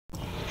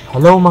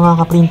Hello mga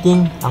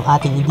ka-printing, ang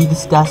ating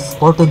i-discuss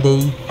for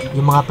today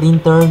yung mga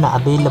printer na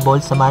available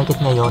sa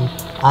market ngayon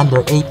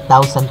under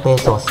 8,000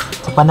 pesos.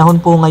 Sa panahon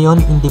po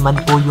ngayon, in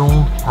demand po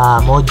yung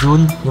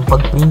module, yung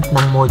pag-print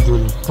ng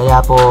module.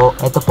 Kaya po,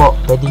 ito po,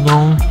 pwede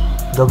nyong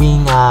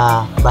gawing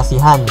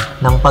basihan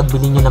ng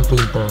pagbili nyo ng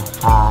printer.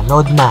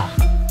 Node na.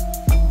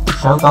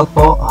 Shoutout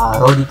po,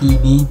 Rodi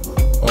TV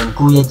and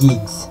Kuya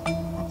Jigs.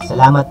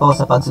 Salamat po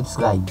sa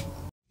pag-subscribe.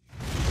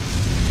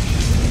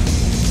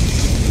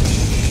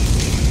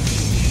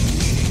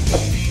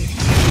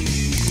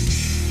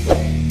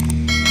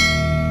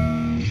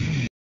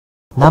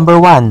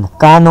 Number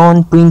 1,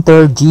 Canon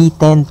Printer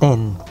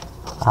G1010.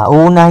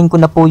 Uunahin ko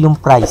na po yung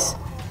price,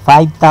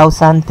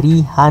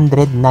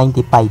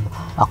 5,395.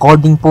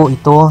 According po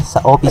ito sa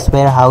Office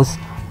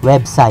Warehouse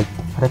website.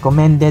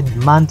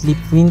 Recommended monthly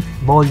print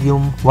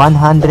volume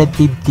 150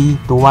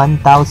 to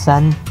 1,500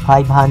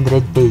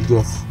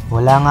 pages.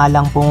 Wala nga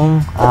lang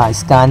pong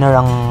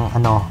scanner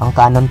ang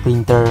Canon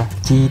Printer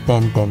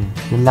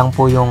G1010. Yun lang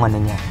po yung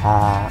niya.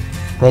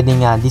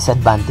 Pwedeng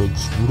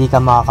disadvantage, hindi ka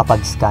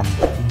makakapag-scan.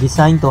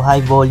 Designed to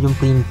high volume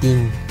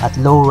printing at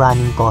low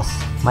running cost.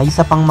 May isa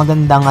pang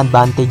magandang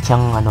advantage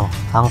ang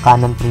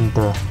Canon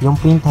printer. Yung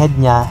print head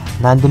niya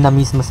nandun na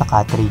mismo sa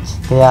cartridge.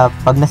 Kaya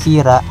pag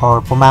nasira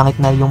or pumangit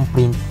na yung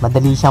print,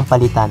 madali siyang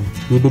palitan.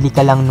 Bibili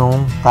ka lang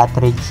nung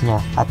cartridge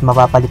niya at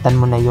mapapalitan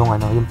mo na yung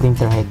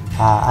printer head.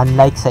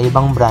 Unlike sa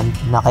ibang brand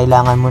na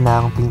kailangan mo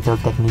ng printer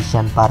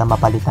technician para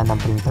mapalitan ng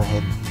printer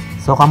head.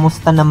 So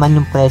kamusta naman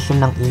yung presyo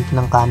ng ink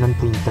ng Canon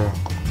printer?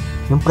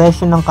 Yung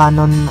presyo ng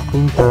Canon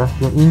printer,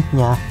 yung ink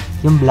niya,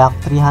 yung black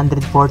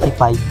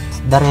 345,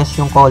 the rest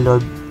yung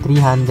colored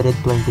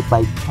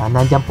 325.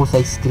 Nandiyan po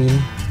sa screen.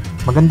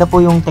 Maganda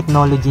po yung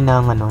technology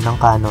ng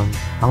Canon.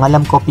 Ang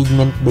alam ko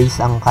pigment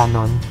based ang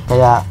Canon,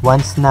 kaya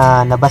once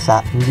na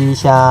nabasa, hindi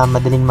siya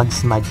madaling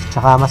mag-smudge,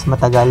 tsaka mas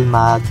matagal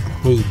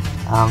mag-fade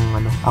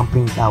ang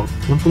print out.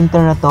 Yung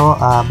printer na to,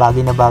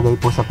 bagay na bagay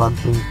po sa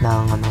pag-print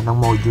ng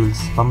modules,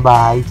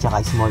 pambahay,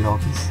 tsaka small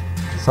office.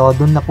 So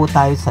dun na po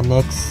tayo sa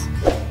next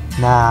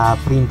na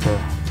printer.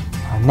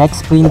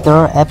 Next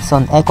printer,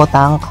 Epson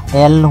EcoTank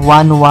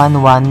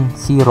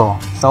L1110.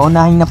 So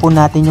unahin na po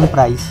natin yung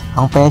price.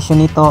 Ang presyo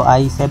nito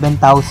ay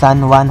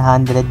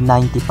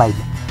 7,195.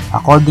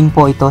 According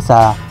po ito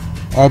sa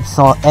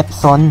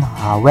Epson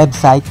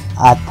website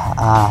at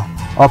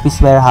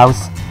Office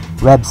Warehouse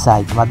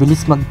website.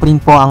 Mabilis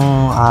mag-print po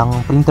ang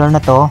printer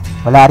na to.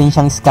 Wala rin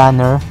siyang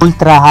scanner.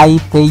 Ultra high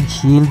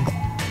page yield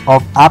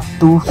of up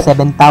to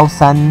 7,500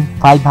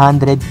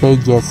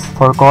 pages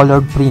for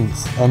colored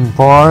prints and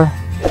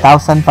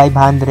 4,500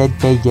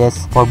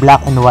 pages for black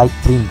and white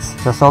prints.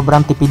 So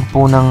sobrang tipid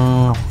po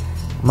ng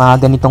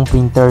mga ganitong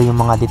printer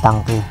yung mga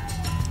ditangke.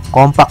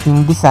 Compact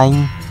yung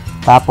design,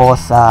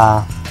 tapos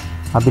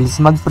mabilis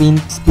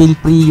mag-print, spill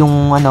free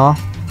yung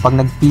pag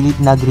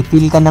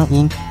nag-refill ka ng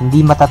ink,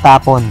 hindi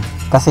matatapon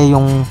kasi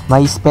yung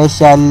may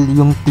special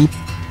yung tip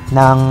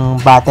ng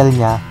bottle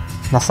niya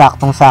na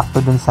saktong-sakto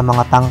dun sa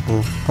mga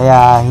tangke,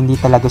 kaya hindi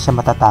talaga siya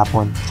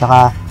matatapon.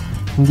 Tsaka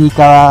hindi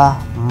ka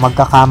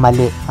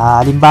magkakamali.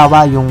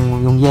 Halimbawa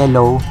yung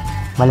yellow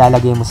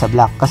malalagay mo sa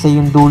black kasi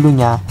yung dulo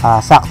niya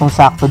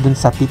saktong-sakto dun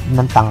sa tip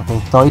ng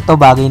tangke. So ito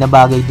bagay na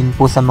bagay din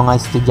po sa mga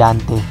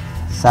estudyante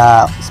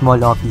sa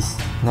small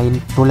office. Ngayon,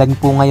 tulad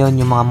po ngayon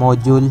yung mga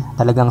module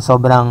talagang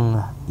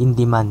sobrang in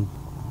demand.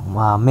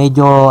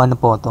 Medyo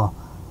po to,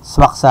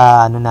 swak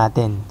sa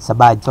natin, sa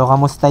badge. So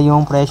kamusta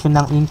yung presyo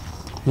ng ink?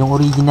 Yung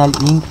original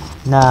ink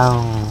ng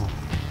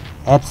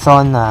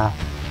Epson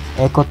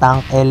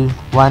EcoTank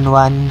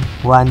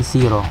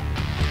L1110.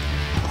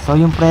 So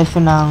yung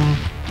presyo ng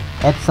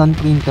Epson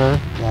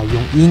printer,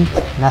 yung ink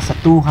nasa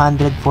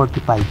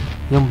 245,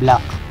 yung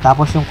black.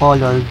 Tapos yung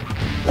colored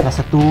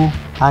nasa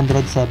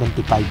 275.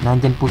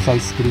 Nandyan po sa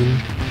screen.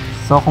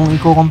 So kung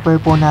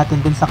i-compare po natin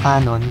dun sa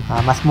Canon,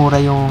 mas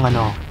mura yung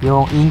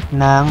yung ink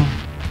ng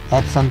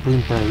Epson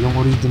printer, yung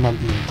original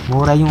ink.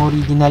 Mura yung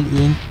original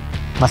ink,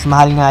 mas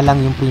mahal nga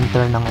lang yung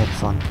printer ng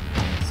Epson.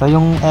 So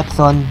yung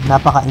Epson,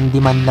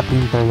 napaka-in-demand na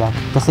printer yan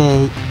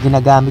kasi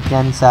ginagamit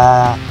yan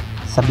sa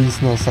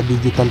business, sa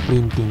digital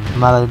printing.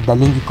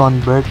 Madaling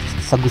i-convert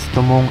sa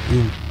gusto mong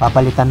ink.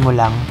 Papalitan mo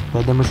lang,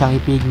 pwede mo siyang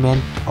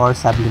i-pigment or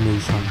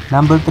sublimation.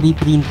 Number 3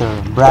 printer,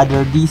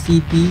 Brother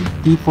DCP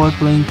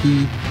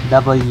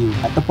T420W.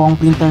 Ito pong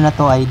printer na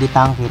to ay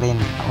ditangke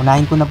rin.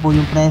 Unahin ko na po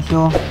yung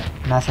presyo,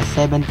 nasa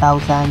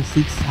 7,650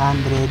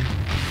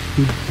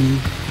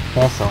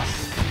 pesos.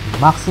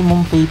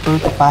 Maximum paper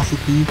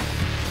capacity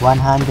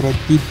 150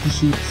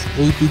 sheets,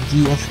 80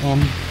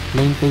 GSM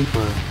plain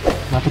paper.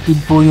 Matipid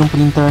po yung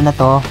printer na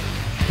to.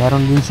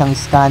 Meron din siyang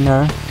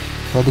scanner.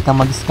 Pwede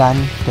kang mag-scan,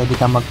 pwede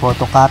kang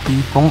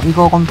mag-photocopy. Kung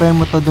i-compare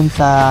mo to dun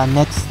sa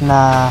next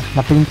na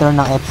printer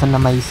ng Epson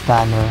na may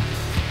scanner,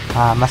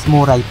 mas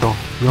mura ito.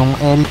 Yung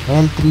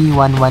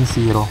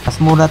L3110. Mas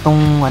mura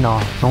tong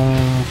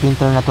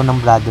printer na to ng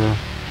Brother.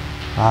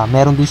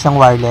 Meron din siyang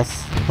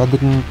wireless. Pwede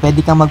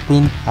kang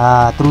mag-print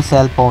through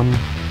cellphone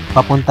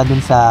papunta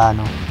dun sa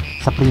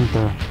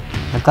printer.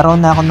 Nagkaroon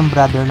na ako ng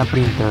Brother na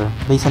printer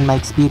based on my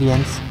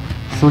experience.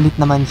 sulit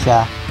naman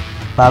siya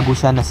bago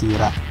siya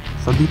nasira.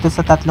 So dito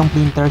sa tatlong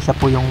printer, siya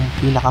po yung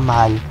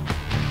pinakamahal.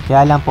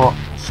 Kaya lang po,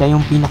 siya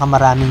yung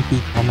pinakamaraming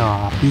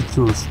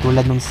features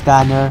tulad ng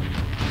scanner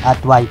at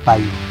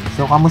wifi.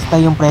 So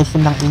kamusta yung presyo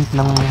ng ink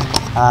ng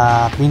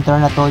printer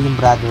na to, yung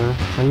brother?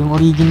 So yung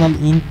original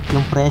ink,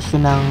 yung presyo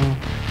ng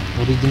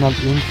original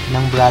ink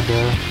ng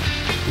brother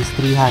is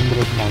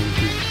 390.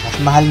 Mas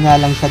mahal nga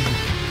lang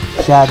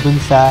siya dun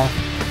sa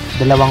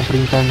dalawang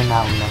printer na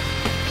nauna.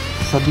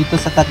 So dito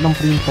sa tatlong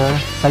printer,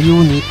 sa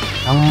unit,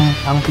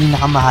 ang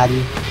pinakamahal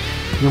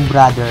yung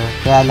brother,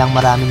 kaya lang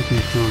maraming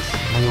features.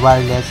 May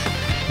wireless,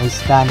 may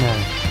scanner.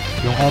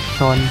 Yung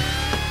Epson,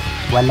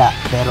 wala,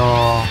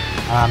 pero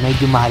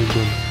medyo mahal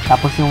din.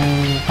 Tapos yung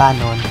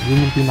Canon,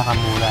 yun yung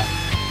pinakamura.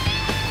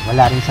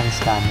 Wala rin siyang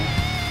scanner.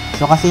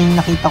 So kasi yung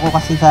nakita ko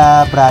kasi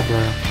sa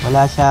brother,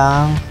 wala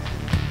siyang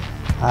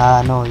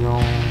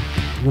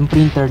yung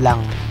printer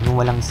lang, yung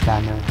walang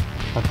scanner.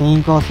 So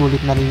tingin ko sulit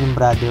na rin yung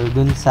brother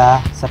dun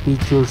sa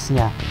features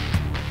niya,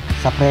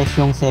 sa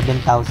presyong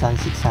 7,650.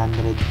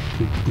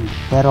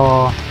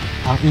 Pero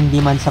ang in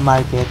demand sa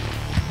market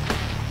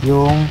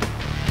yung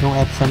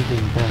Epson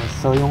printer.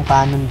 So yung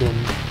Canon din,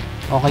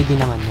 okay din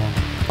naman yan.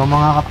 So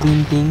mga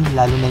ka-printing,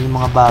 lalo na yung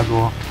mga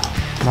bago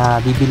na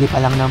bibili pa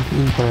lang ng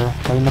printer,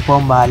 kayo na po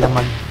ang bahala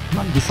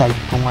mag-decide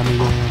kung ano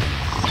yung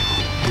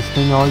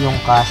gusto nyo, yung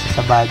kasya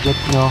sa budget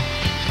nyo,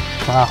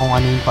 saka kung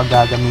ano yung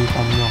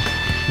paggagamitan nyo.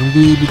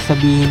 Hindi ibig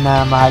sabihin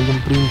na mahal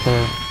yung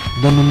printer,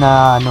 ganun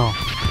na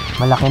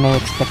malaki na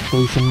yung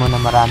expectation mo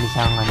na marami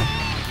siyang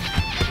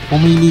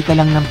Pumili ka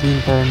lang ng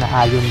printer na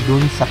ayon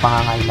dun sa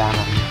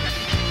pangangailangan mo.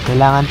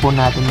 Kailangan po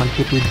natin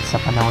magtipid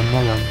sa panahon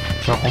ngayon.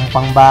 So kung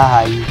pang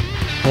bahay,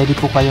 pwede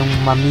po kayong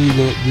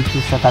mamili dito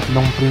sa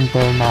tatlong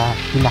printer na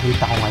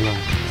pinakita ko ngayon.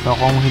 So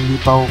kung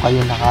hindi pa po kayo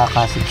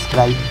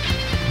nakaka-subscribe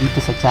dito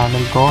sa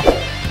channel ko,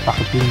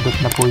 pakipindot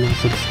na po yung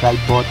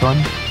subscribe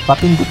button.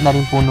 Papindot na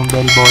rin po ng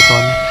bell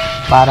button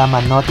para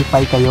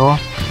ma-notify kayo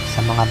sa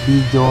mga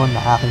video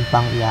na aking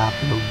pang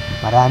i-upload.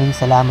 Maraming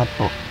salamat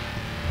po.